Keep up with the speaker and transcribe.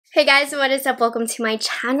Hey guys, what is up? Welcome to my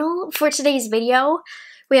channel. For today's video,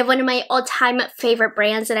 we have one of my all-time favorite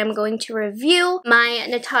brands that I'm going to review. My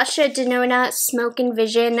Natasha Denona Smoke and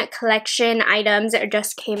Vision collection items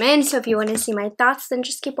just came in, so if you want to see my thoughts, then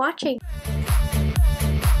just keep watching.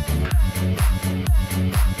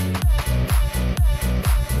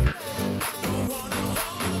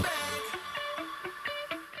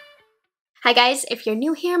 Hi guys, if you're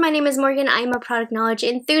new here, my name is Morgan. I am a product knowledge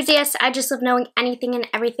enthusiast. I just love knowing anything and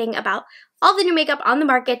everything about all the new makeup on the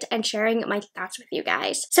market and sharing my thoughts with you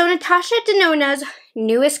guys. So Natasha Denona's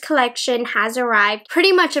newest collection has arrived,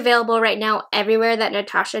 pretty much available right now everywhere that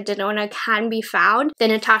Natasha Denona can be found. The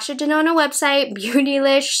Natasha Denona website,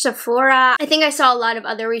 Beautylish, Sephora. I think I saw a lot of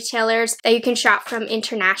other retailers that you can shop from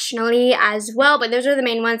internationally as well, but those are the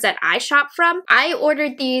main ones that I shop from. I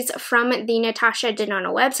ordered these from the Natasha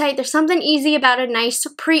Denona website. There's something easy about a nice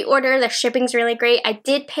pre-order. The shipping's really great. I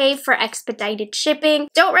did pay for expedited shipping.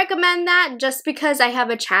 Don't recommend that. Just because I have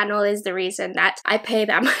a channel is the reason that I pay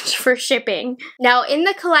that much for shipping. Now in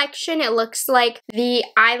the collection, it looks like the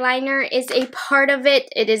eyeliner is a part of it.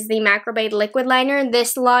 It is the Macrobade liquid liner.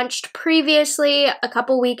 This launched previously a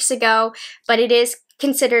couple weeks ago, but it is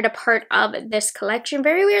considered a part of this collection.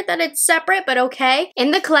 Very weird that it's separate, but okay. In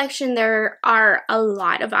the collection, there are a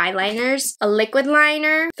lot of eyeliners, a liquid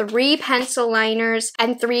liner, 3 pencil liners,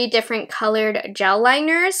 and 3 different colored gel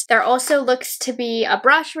liners. There also looks to be a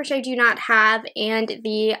brush, which I do not have, and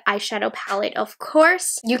the eyeshadow palette, of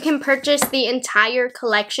course. You can purchase the entire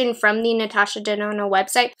collection from the Natasha Denona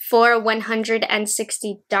website for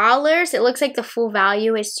 $160. It looks like the full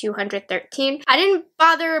value is $213. I didn't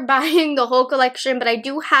bother buying the whole collection, but I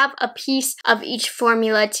do have a piece of each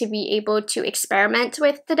formula to be able to experiment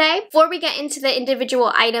with today. Before we get into the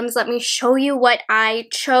individual items, let me show you what I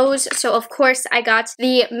chose. So of course I got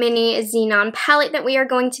the mini Xenon palette that we are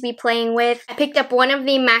going to be playing with. I picked up one of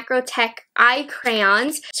the Macrotech eye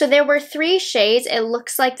crayons. So there were 3 shades. It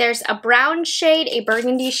looks like there's a brown shade, a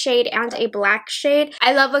burgundy shade, and a black shade.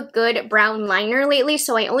 I love a good brown liner lately,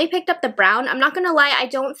 so I only picked up the brown. I'm not gonna lie, I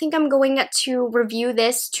don't think I'm going to review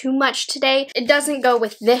this too much today. It doesn't go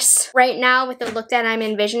with this right now with the look that I'm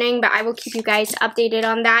envisioning, but I will keep you guys updated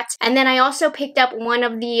on that. And then I also picked up one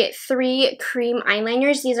of the 3 cream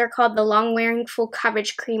eyeliners. These are called the long wearing full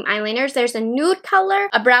coverage cream eyeliners. There's a nude color,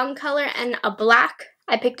 a brown color, and a black.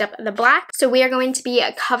 I picked up the black. So we are going to be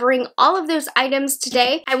covering all of those items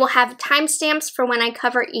today. I will have timestamps for when I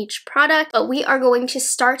cover each product, but we are going to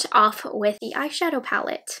start off with the eyeshadow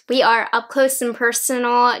palette. We are up close and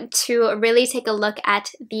personal to really take a look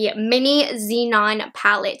at the mini Xenon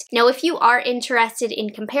palette. Now, if you are interested in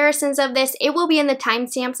comparisons of this, it will be in the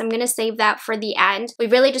timestamps. I'm going to save that for the end. We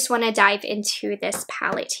really just want to dive into this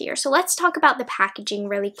palette here. So let's talk about the packaging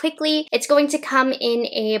really quickly. It's going to come in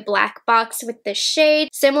a black box with the shade,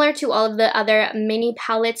 similar to all of the other mini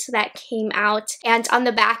palettes that came out. And on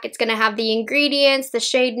the back, it's going to have the ingredients, the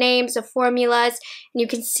shade names, the formulas, and you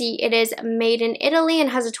can see it is made in Italy and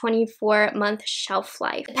has a 24-month shelf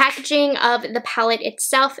life. The packaging of the palette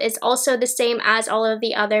itself is also the same as all of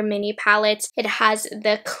the other mini palettes. It has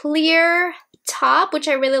the clear top, which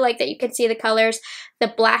I really like that you can see the colors,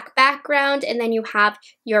 the black background, and then you have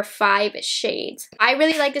your 5 shades. I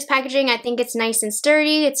really like this packaging. I think it's nice and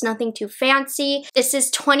sturdy. It's nothing too fancy. This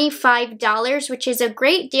is $25, which is a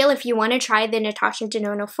great deal if you want to try the Natasha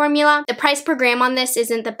Denona formula. The price per gram on this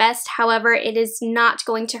isn't the best. However, it is not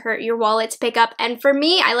going to hurt your wallet to pick up. And for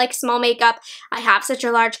me, I like small makeup. I have such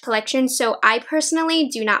a large collection, so I personally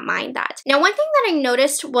do not mind that. Now, one thing that I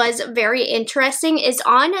noticed was very interesting is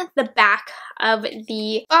on the back of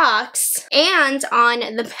the box and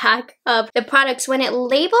on the back of the products, when it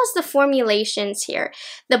labels the formulations here,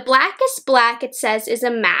 the blackest black it says is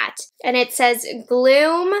a matte, and it says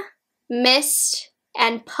Gloom, Mist,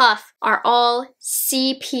 and Puff are all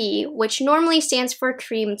CP, which normally stands for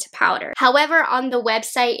cream to powder. However, on the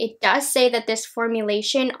website, it does say that this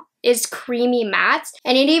formulation is creamy matte,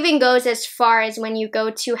 and it even goes as far as when you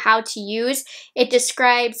go to how to use, it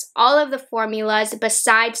describes all of the formulas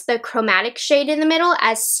besides the chromatic shade in the middle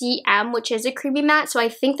as CM, which is a creamy matte. So I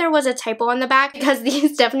think there was a typo on the back, because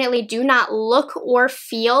these definitely do not look or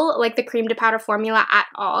feel like the cream to powder formula at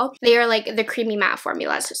all. They are like the creamy matte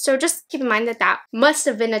formulas. So just keep in mind that that must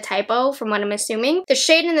have been a typo from what I'm assuming. The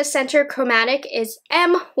shade in the center chromatic is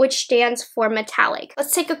M, which stands for metallic.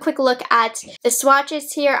 Let's take a quick look at the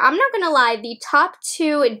swatches here. I'm not gonna lie, the top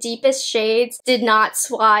two deepest shades did not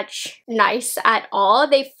swatch nice at all.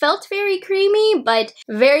 They felt very creamy, but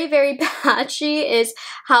very, very patchy is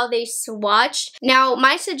how they swatched. Now,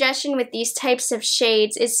 my suggestion with these types of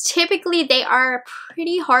shades is typically they are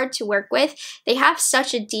pretty hard to work with. They have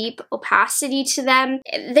such a deep opacity to them.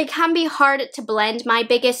 They can be hard to blend. My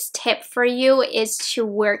biggest tip for you is to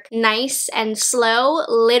work nice and slow,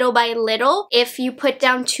 little by little. If you put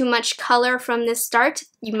down too much color from the start,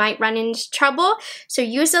 you might run into trouble. So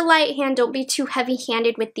use a light hand. Don't be too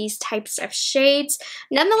heavy-handed with these types of shades.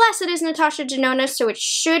 Nonetheless, it is Natasha Denona, so it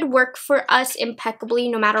should work for us impeccably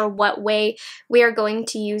no matter what way we are going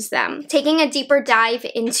to use them. Taking a deeper dive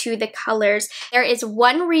into the colors, there is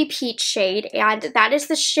one repeat shade, and that is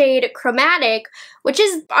the shade Chromatic, which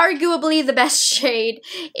is arguably the best shade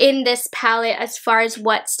in this palette as far as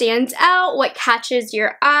what stands out, what catches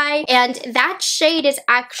your eye. And that shade is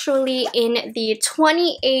actually in the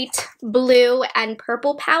 28 blue and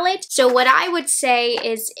purple palette. So what I would say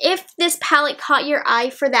is if this palette caught your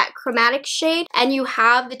eye for that chromatic shade and you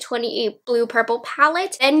have the 28 blue purple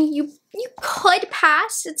palette, then you could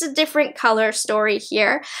pass. It's a different color story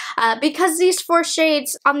here. Because these four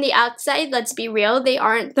shades on the outside, let's be real, they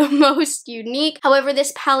aren't the most unique. However,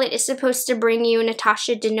 this palette is supposed to bring you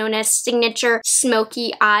Natasha Denona's signature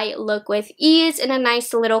smoky eye look with ease in a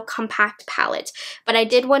nice little compact palette. But I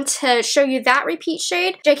did want to show you that repeat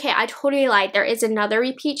shade. JK, I totally lied. There is another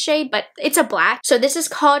repeat shade, but it's a black. So this is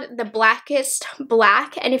called the Blackest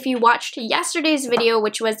Black. And if you watched yesterday's video,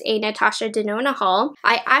 which was a Natasha Denona haul,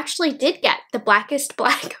 I actually did get the Blackest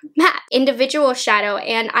Black matte individual shadow,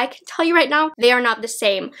 and I can tell you right now, they are not the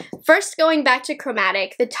same. First, going back to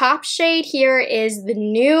chromatic, the top shade here is the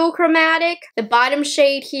new chromatic. The bottom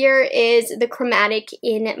shade here is the chromatic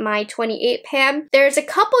in my 28 pan. There's a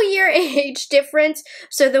couple year age difference,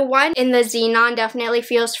 so the one in the Xenon definitely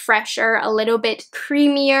feels fresher, a little bit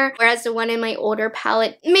creamier, whereas the one in my older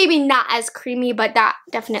palette, maybe not as creamy, but that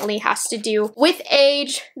definitely has to do with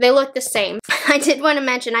age. They look the same. I did want to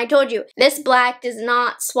mention, I told you, this black does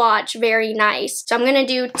not swatch very nice. So I'm gonna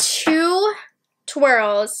do 2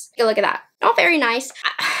 twirls. Look at that. Not very nice.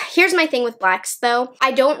 Here's my thing with blacks though.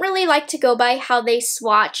 I don't really like to go by how they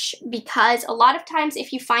swatch because a lot of times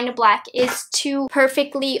if you find a black is too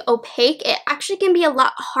perfectly opaque, it actually can be a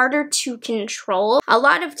lot harder to control. A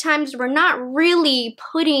lot of times we're not really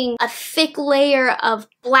putting a thick layer of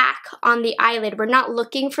black on the eyelid. We're not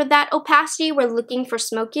looking for that opacity. We're looking for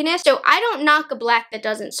smokiness. So I don't knock a black that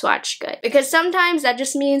doesn't swatch good because sometimes that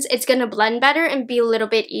just means it's going to blend better and be a little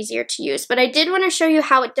bit easier to use. But I did want to show you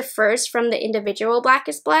how it differs from the individual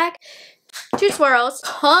Blackest Black. 2 swirls,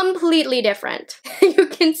 completely different. You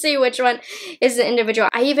can see which one is the individual.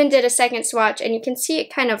 I even did a second swatch and you can see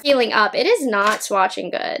it kind of peeling up. It is not swatching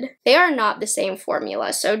good. They are not the same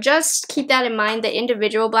formula, so just keep that in mind. The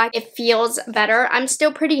individual black, it feels better. I'm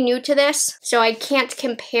still pretty new to this, so I can't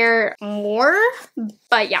compare more,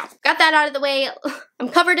 but yeah, got that out of the way. I'm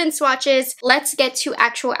covered in swatches. Let's get to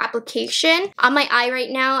actual application. On my eye right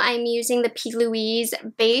now, I'm using the P. Louise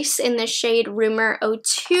base in the shade Rumor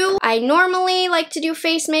 02. I normally like to do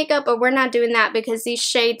face makeup, but we're not doing that because these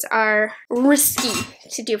shades are risky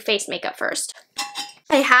to do face makeup first.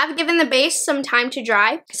 I have given the base some time to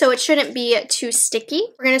dry, so it shouldn't be too sticky.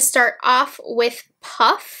 We're gonna start off with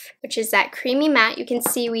Puff, which is that creamy matte. You can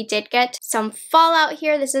see we did get some fallout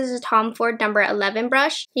here. This is a Tom Ford number 11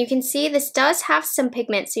 brush. You can see this does have some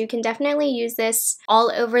pigment, so you can definitely use this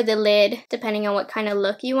all over the lid depending on what kind of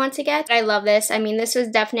look you want to get. I love this. I mean, this was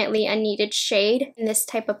definitely a needed shade in this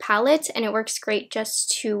type of palette, and it works great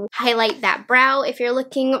just to highlight that brow. If you're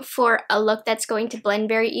looking for a look that's going to blend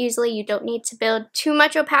very easily, you don't need to build too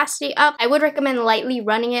much opacity up. I would recommend lightly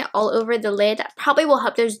running it all over the lid. That probably will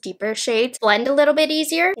help those deeper shades blend a little bit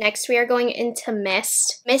easier. Next, we are going into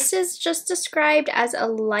Mist. Mist is just described as a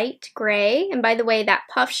light gray, and by the way, that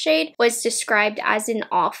Puff shade was described as an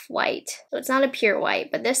off-white. So it's not a pure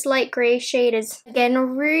white, but this light gray shade is, again, a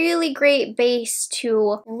really great base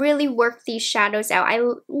to really work these shadows out. I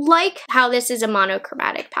like how this is a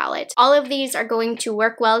monochromatic palette. All of these are going to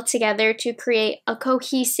work well together to create a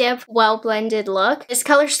cohesive, well-blended look. This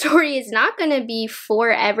color story is not going to be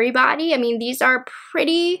for everybody. I mean, these are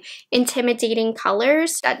pretty intimidating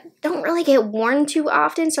colors that don't really get worn too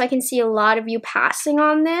often, so I can see a lot of you passing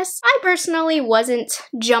on this. I personally wasn't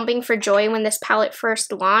jumping for joy when this palette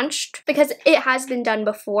first launched because it has been done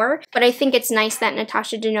before, but I think it's nice that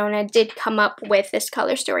Natasha Denona did come up with this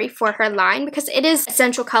color story for her line because it is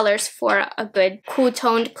essential colors for a good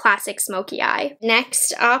cool-toned classic smoky eye.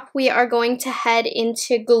 Next up, we are going to head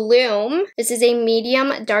into Gloom. This is a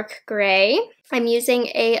medium dark gray. I'm using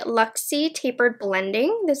a Luxie Tapered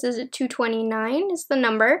Blending. This is a 229 is the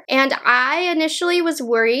number. And I initially was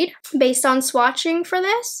worried based on swatching for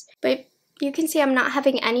this, but you can see I'm not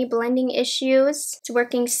having any blending issues. It's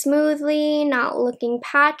working smoothly, not looking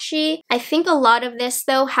patchy. I think a lot of this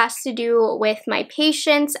though has to do with my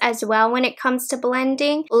patience as well when it comes to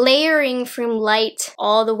blending. Layering from light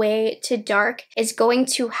all the way to dark is going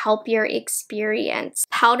to help your experience.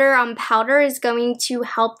 Powder on powder is going to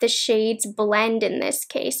help the shades blend in this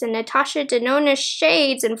case. And Natasha Denona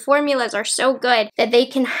shades and formulas are so good that they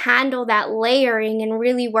can handle that layering and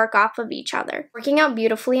really work off of each other. Working out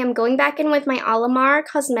beautifully. I'm going back in with my Eyeliner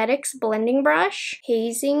Cosmetics blending brush,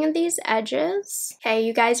 hazing these edges. Okay,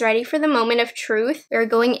 you guys ready for the moment of truth? We're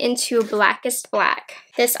going into Blackest Black.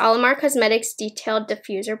 This Eyeliner Cosmetics Detailed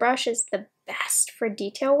Diffuser brush is the best for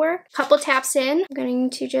detail work. Couple taps in. I'm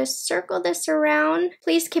going to just circle this around.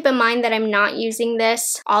 Please keep in mind that I'm not using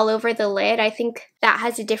this all over the lid. I think that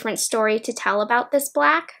has a different story to tell about this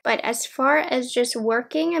black. But as far as just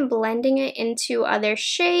working and blending it into other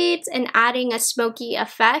shades and adding a smoky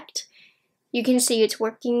effect, you can see it's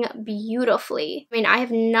working beautifully. I mean, I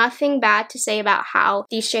have nothing bad to say about how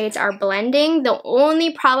these shades are blending. The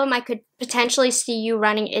only problem I could potentially see you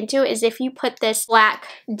running into is if you put this black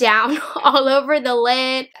down all over the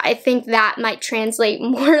lid. I think that might translate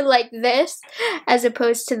more like this as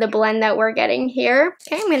opposed to the blend that we're getting here.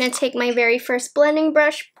 Okay, I'm gonna take my very first blending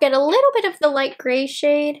brush, get a little bit of the light gray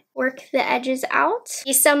shade, work the edges out.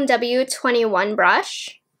 Use some W21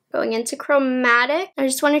 brush. Going into Chromatic. I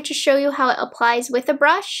just wanted to show you how it applies with a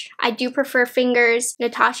brush. I do prefer fingers.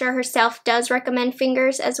 Natasha herself does recommend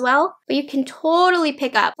fingers as well, but you can totally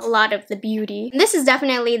pick up a lot of the beauty. And this is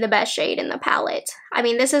definitely the best shade in the palette. I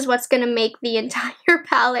mean, this is what's gonna make the entire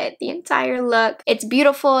palette, the entire look. It's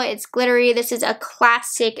beautiful, it's glittery. This is a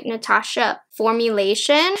classic Natasha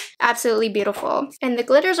formulation. Absolutely beautiful. And the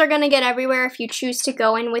glitters are gonna get everywhere if you choose to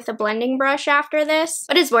go in with a blending brush after this,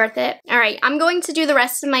 but it's worth it. All right, I'm going to do the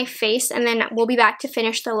rest of my face and then we'll be back to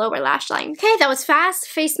finish the lower lash line. Okay, that was fast.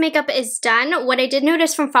 Face makeup is done. What I did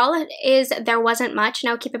notice from fall is there wasn't much.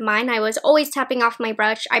 Now keep in mind, I was always tapping off my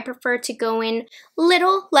brush. I prefer to go in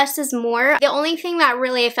little, less is more. The only thing that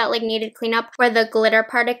really I felt like needed cleanup were the glitter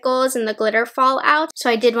particles and the glitter fallout. So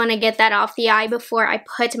I did want to get that off the eye before I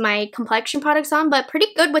put my complexion products on, but pretty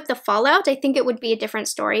good with the fallout. I think it would be a different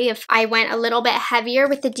story if I went a little bit heavier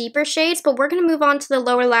with the deeper shades, but we're going to move on to the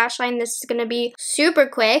lower lash line. This is going to be super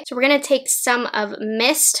quick. So we're going to take some of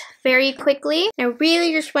Mist very quickly. I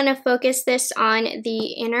really just want to focus this on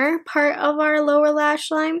the inner part of our lower lash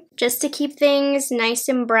line just to keep things nice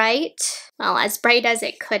and bright. Well, as bright as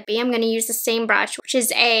it could be. I'm going to use the same brush, which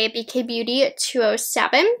is a BK Beauty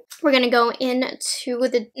 207. We're going to go into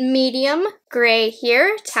the medium gray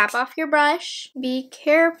here. Tap off your brush. Be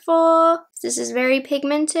careful. This is very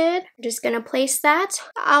pigmented. I'm just going to place that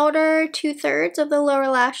outer 2/3 of the lower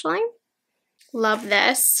lash line. Love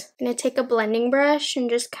this. I'm going to take a blending brush and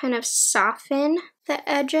just kind of soften the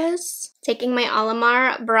edges. Taking my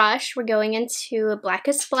Eyeliner brush, we're going into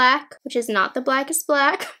Blackest Black, which is not the Blackest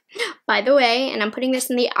Black, by the way, and I'm putting this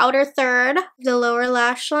in the outer third of the lower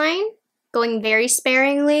lash line. Going very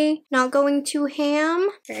sparingly, not going too ham.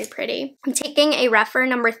 Very pretty. I'm taking a Rephr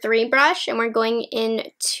number 3 brush and we're going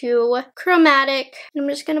into Chromatic. I'm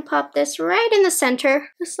just gonna pop this right in the center,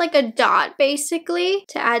 just like a dot basically,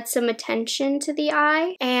 to add some attention to the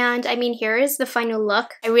eye. And I mean, here is the final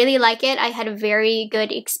look. I really like it. I had a very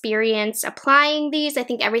good experience applying these. I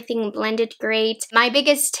think everything blended great. My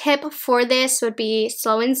biggest tip for this would be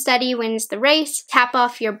slow and steady wins the race. Tap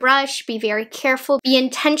off your brush, be very careful, be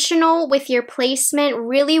intentional with your placement,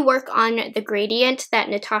 really work on the gradient that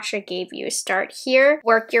Natasha gave you. Start here,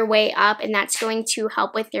 work your way up, and that's going to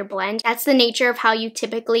help with your blend. That's the nature of how you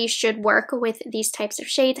typically should work with these types of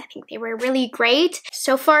shades. I think they were really great.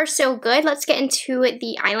 So far, so good. Let's get into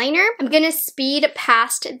the eyeliner. I'm gonna speed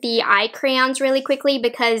past the eye crayons really quickly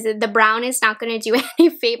because the brown is not gonna do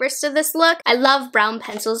any favors to this look. I love brown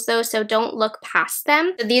pencils though, so don't look past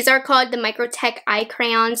them. So these are called the Microtech eye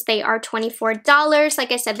crayons. They are $24.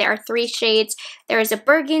 Like I said, there are 3 shades. There is a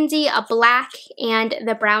burgundy, a black, and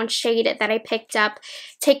the brown shade that I picked up.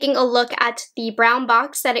 Taking a look at the brown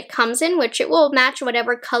box that it comes in, which it will match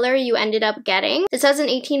whatever color you ended up getting. This has an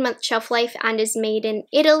 18-month shelf life and is made in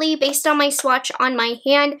Italy. Based on my swatch on my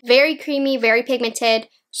hand, very creamy, very pigmented,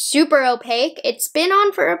 super opaque. It's been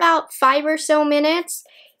on for about 5 or so minutes.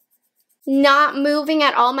 Not moving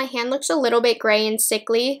at all. My hand looks a little bit gray and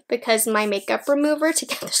sickly because my makeup remover to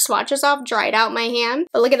get the swatches off dried out my hand.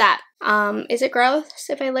 But look at that. Is it gross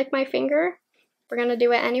if I lick my finger? we're gonna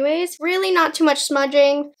do it anyways. Really not too much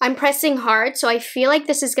smudging. I'm pressing hard, so I feel like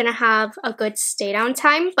this is gonna have a good stay down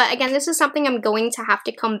time. But again, this is something I'm going to have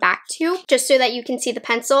to come back to just so that you can see the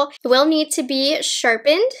pencil. It will need to be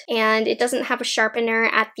sharpened, and it doesn't have a sharpener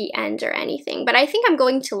at the end or anything, but I think I'm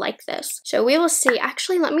going to like this. So we will see.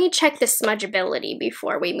 Actually, let me check the smudgeability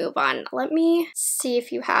before we move on. Let me see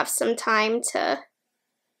if you have some time to...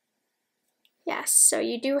 Yes, so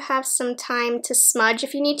you do have some time to smudge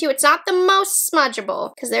if you need to. It's not the most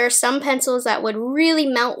smudgeable because there are some pencils that would really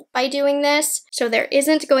melt by doing this. So there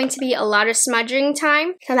isn't going to be a lot of smudging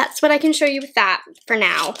time. So that's what I can show you with that for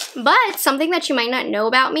now. But something that you might not know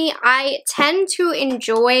about me, I tend to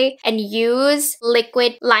enjoy and use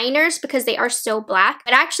liquid liners because they are so black.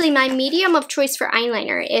 But actually my medium of choice for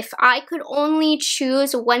eyeliner, if I could only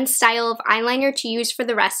choose one style of eyeliner to use for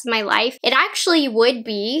the rest of my life, it actually would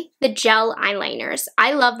be the gel eyeliners.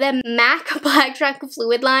 I love them. MAC Black Track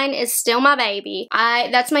Fluid Line is still my baby.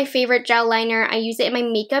 That's my favorite gel liner. I use it in my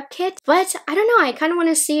makeup kit, but I don't know. I kind of want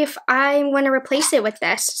to see if I want to replace it with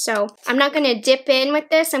this. So I'm not going to dip in with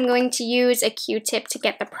this. I'm going to use a Q-tip to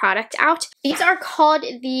get the product out. These are called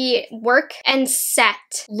the Work and Set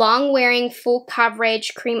Long Wearing Full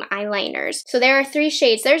Coverage Cream Eyeliners. So there are 3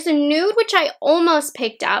 shades. There's a nude, which I almost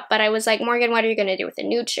picked up, but I was like, Morgan, what are you going to do with a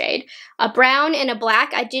nude shade? A brown and a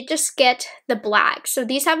black. I did just get the black. So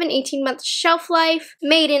these have an 18-month shelf life,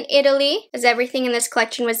 made in Italy, as everything in this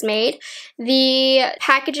collection was made. The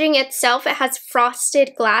packaging itself, it has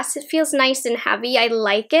frosted glass. It feels nice and heavy. I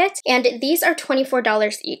like it. And these are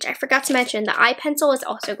 $24 each. I forgot to mention the eye pencil is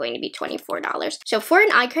also going to be $24. So for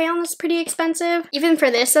an eye crayon, that's pretty expensive. Even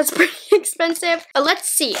for this, that's pretty expensive. But let's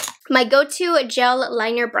see. My go-to gel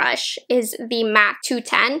liner brush is the MAC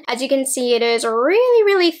 210. As you can see, it is really,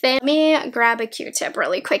 really thin. Let me grab a Q-tip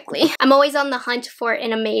really quickly. I'm always on the hunt for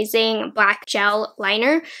an amazing black gel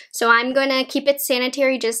liner, so I'm gonna keep it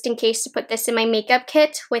sanitary just in case to put this in my makeup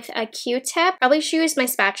kit with a Q-tip. Probably should use my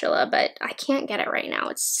spatula, but I can't get it right now.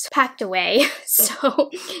 It's packed away. So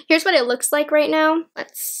here's what it looks like right now.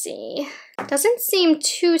 Let's see. It doesn't seem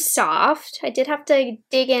too soft. I did have to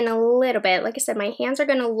dig in a little bit. Like I said, my hands are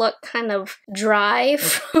gonna look kind of dry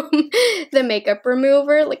from the makeup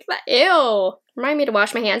remover. Look at that. Ew. Remind me to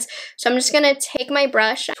wash my hands. So I'm just gonna take my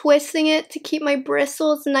brush, twisting it to keep my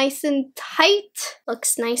bristles nice and tight.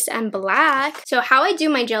 Looks nice and black. So how I do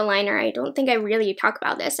my gel liner, I don't think I really talk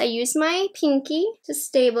about this. I use my pinky to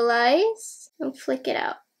stabilize and flick it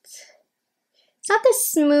out. It's not the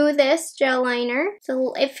smoothest gel liner,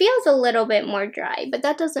 so it feels a little bit more dry, but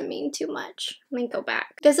that doesn't mean too much. Let me go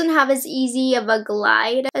back. It doesn't have as easy of a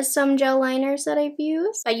glide as some gel liners that I've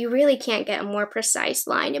used, but you really can't get a more precise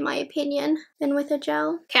line, in my opinion, than with a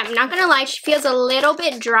gel. Okay, I'm not gonna lie, she feels a little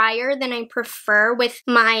bit drier than I prefer with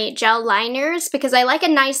my gel liners because I like a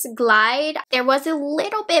nice glide. There was a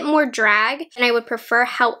little bit more drag than I would prefer.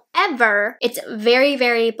 However, it's very,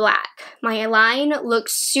 very black. My line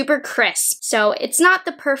looks super crisp, so it's not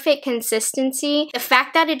the perfect consistency. The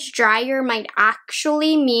fact that it's drier might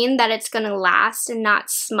actually mean that it's gonna last and not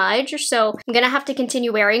smudge, so I'm gonna have to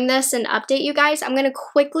continue wearing this and update you guys. I'm gonna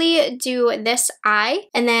quickly do this eye,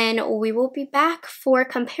 and then we will be back for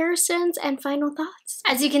comparisons and final thoughts.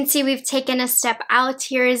 As you can see, we've taken a step out.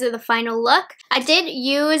 Here is the final look. I did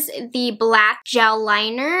use the black gel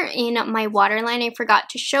liner in my waterline. I forgot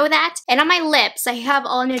to show that. And on my lips, I have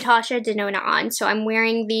all Natasha Denona on. So I'm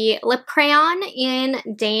wearing the lip crayon in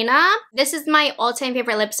Dana. This is my all-time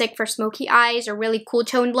favorite lipstick for smoky eyes or really cool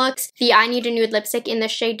toned looks. The I Need a Nude lipstick in the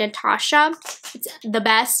shade Natasha. It's the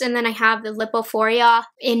best. And then I have the Lipophoria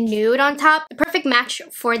in nude on top. The perfect match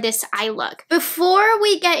for this eye look. Before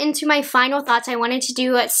we get into my final thoughts, I wanted to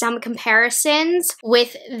do some comparisons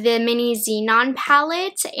with the mini Xenon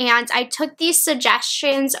palette, and I took these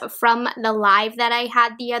suggestions from the live that I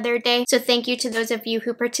had the other day, so thank you to those of you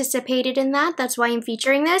who participated in that. That's why I'm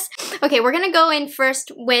featuring this. Okay, we're gonna go in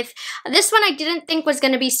first with this one. I didn't think was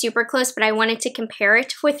gonna be super close, but I wanted to compare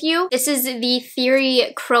it with you. This is the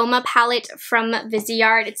Theory Chroma palette from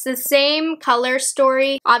Viseart. It's the same color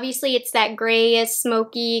story. Obviously, it's that gray,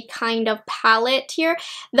 smoky kind of palette here.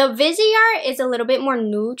 The Viseart is a little bit more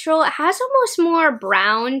neutral. It has almost more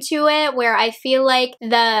brown to it, where I feel like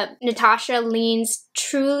the Natasha leans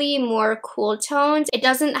truly more cool tones. It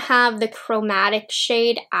doesn't have the chromatic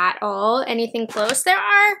shade at all, anything close. There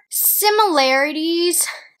are similarities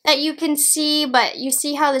that you can see, but you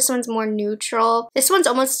see how this one's more neutral. This one's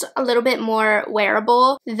almost a little bit more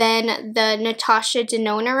wearable than the Natasha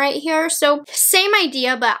Denona right here. So same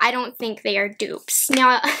idea, but I don't think they are dupes.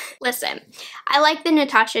 Now, listen, I like the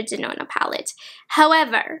Natasha Denona palette.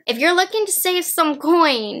 However, if you're looking to save some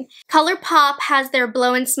coin, ColourPop has their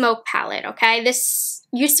Blow and Smoke palette, okay? This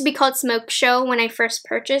used to be called Smoke Show when I first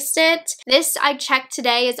purchased it. This, I checked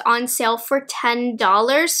today, is on sale for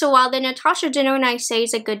 $10. So while the Natasha Denona I say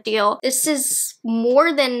is a good deal, this is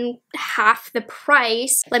more than half the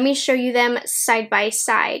price. Let me show you them side by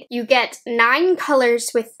side. You get 9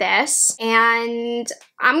 colors with this, and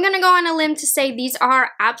I'm gonna go on a limb to say these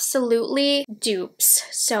are absolutely dupes.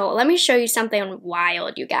 So let me show you something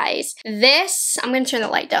wild, you guys. This, I'm gonna turn the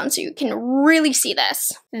light down so you can really see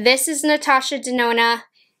this. This is Natasha Denona.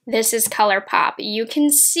 This is ColourPop. You can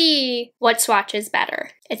see what swatches better.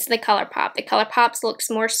 It's the ColourPop. The ColourPop looks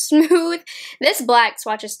more smooth. This black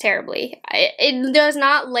swatches terribly. It does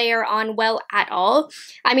not layer on well at all.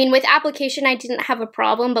 I mean, with application, I didn't have a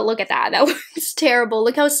problem, but look at that. That looks terrible.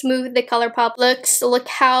 Look how smooth the ColourPop looks. Look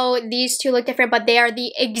how these two look different, but they are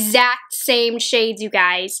the exact same shades, you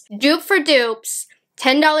guys. Dupe for dupes.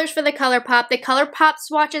 $10 for the ColourPop. The ColourPop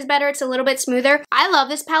swatch is better. It's a little bit smoother. I love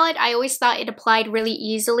this palette. I always thought it applied really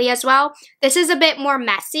easily as well. This is a bit more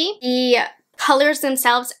messy. The colors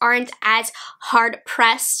themselves aren't as hard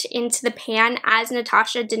pressed into the pan as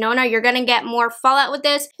Natasha Denona. You're gonna get more fallout with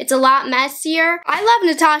this. It's a lot messier. I love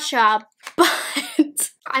Natasha, but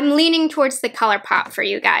I'm leaning towards the ColourPop for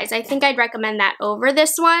you guys. I think I'd recommend that over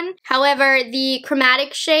this one. However, the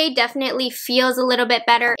chromatic shade definitely feels a little bit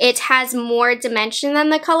better. It has more dimension than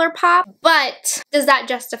the ColourPop, but does that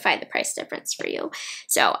justify the price difference for you?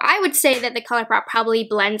 So I would say that the ColourPop probably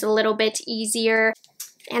blends a little bit easier,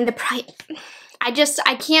 and the price,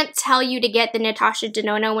 I can't tell you to get the Natasha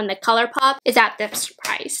Denona when the ColourPop is at this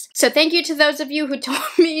price. So thank you to those of you who told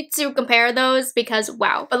me to compare those, because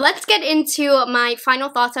wow. But let's get into my final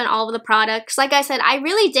thoughts on all of the products. Like I said, I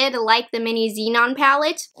really did like the mini Xenon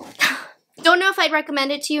palette. Don't know if I'd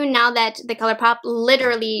recommend it to you now that the ColourPop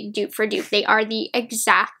literally dupe for dupe. They are the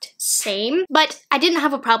exact same, but I didn't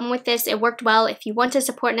have a problem with this. It worked well. If you want to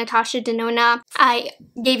support Natasha Denona, I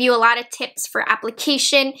gave you a lot of tips for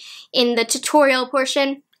application in the tutorial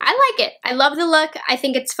portion. I like it. I love the look. I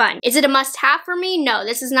think it's fun. Is it a must-have for me? No,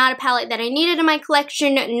 this is not a palette that I needed in my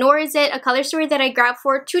collection, nor is it a color story that I grab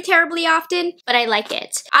for too terribly often, but I like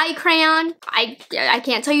it. Eye Crayon, I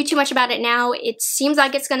can't tell you too much about it now. It seems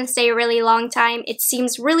like it's gonna stay a really long time. It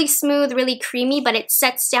seems really smooth, really creamy, but it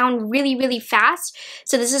sets down really, really fast.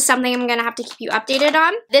 So this is something I'm gonna have to keep you updated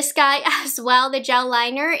on. This guy as well, the gel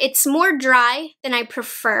liner, it's more dry than I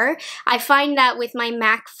prefer. I find that with my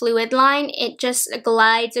MAC Fluid line, it just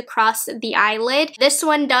glides across the eyelid. This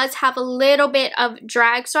one does have a little bit of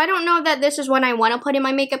drag, so I don't know that this is one I want to put in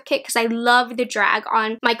my makeup kit because I love the drag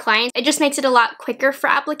on my clients. It just makes it a lot quicker for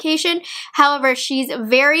application. However, she's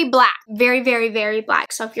very black, very, very, very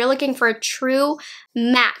black. So if you're looking for a true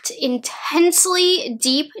matte, intensely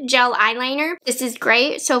deep gel eyeliner, this is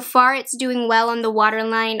great. So far, it's doing well on the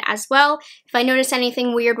waterline as well. If I notice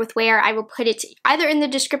anything weird with wear, I will put it either in the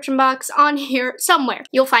description box, on here, somewhere.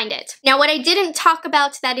 You'll find it. Now, what I didn't talk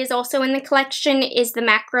about that is also in the collection is the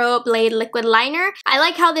Macro Blade Liquid Liner. I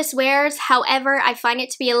like how this wears. However, I find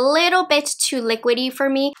it to be a little bit too liquidy for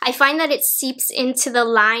me. I find that it seeps into the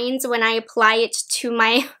lines when I apply it to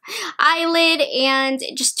my eyelid, and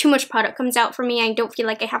just too much product comes out for me. I don't feel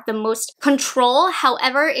like I have the most control.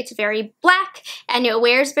 However, it's very black and it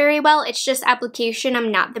wears very well. It's just application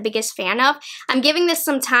I'm not the biggest fan of. I'm giving this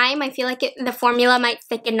some time. I feel like the formula might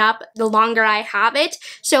thicken up the longer I have it.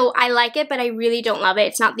 So I like it, but I really don't love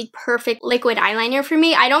it. It's not the perfect liquid eyeliner for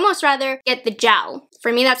me. I'd almost rather get the gel.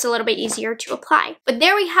 For me, that's a little bit easier to apply. But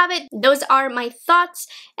there we have it. Those are my thoughts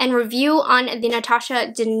and review on the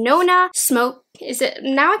Natasha Denona Smoke. Is it?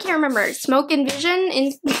 Now I can't remember. Smoke and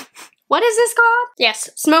Vision? What is this called? Yes,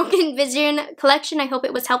 Smoke and Vision collection. I hope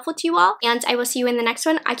it was helpful to you all, and I will see you in the next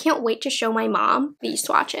one. I can't wait to show my mom these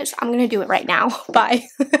swatches. I'm gonna do it right now. Bye.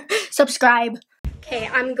 Subscribe. Okay,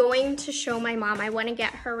 I'm going to show my mom. I want to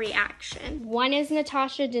get her reaction. One is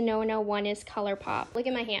Natasha Denona, one is ColourPop. Look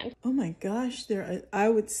at my hand. Oh my gosh, I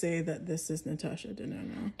would say that this is Natasha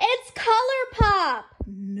Denona. It's ColourPop!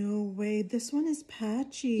 No way, this one is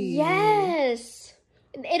patchy. Yes!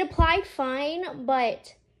 It applied fine,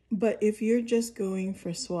 but if you're just going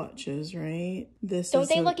for swatches, right? Don't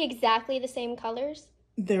they look exactly the same colors?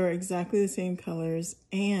 They're exactly the same colors,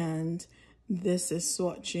 and this is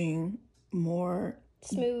swatching more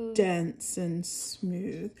smooth, dense and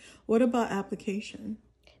smooth. What about application?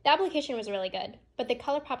 The application was really good, but the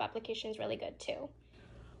ColourPop application is really good too.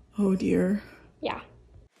 Oh dear. Yeah.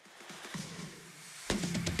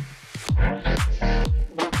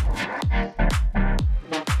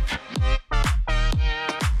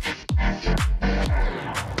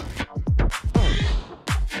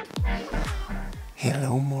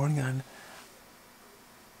 Hello, Morgan.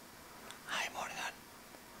 Hi, Morgan.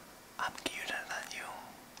 I'm cuter than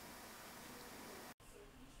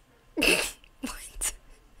you. What?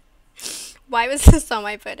 Why was this on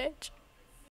my footage?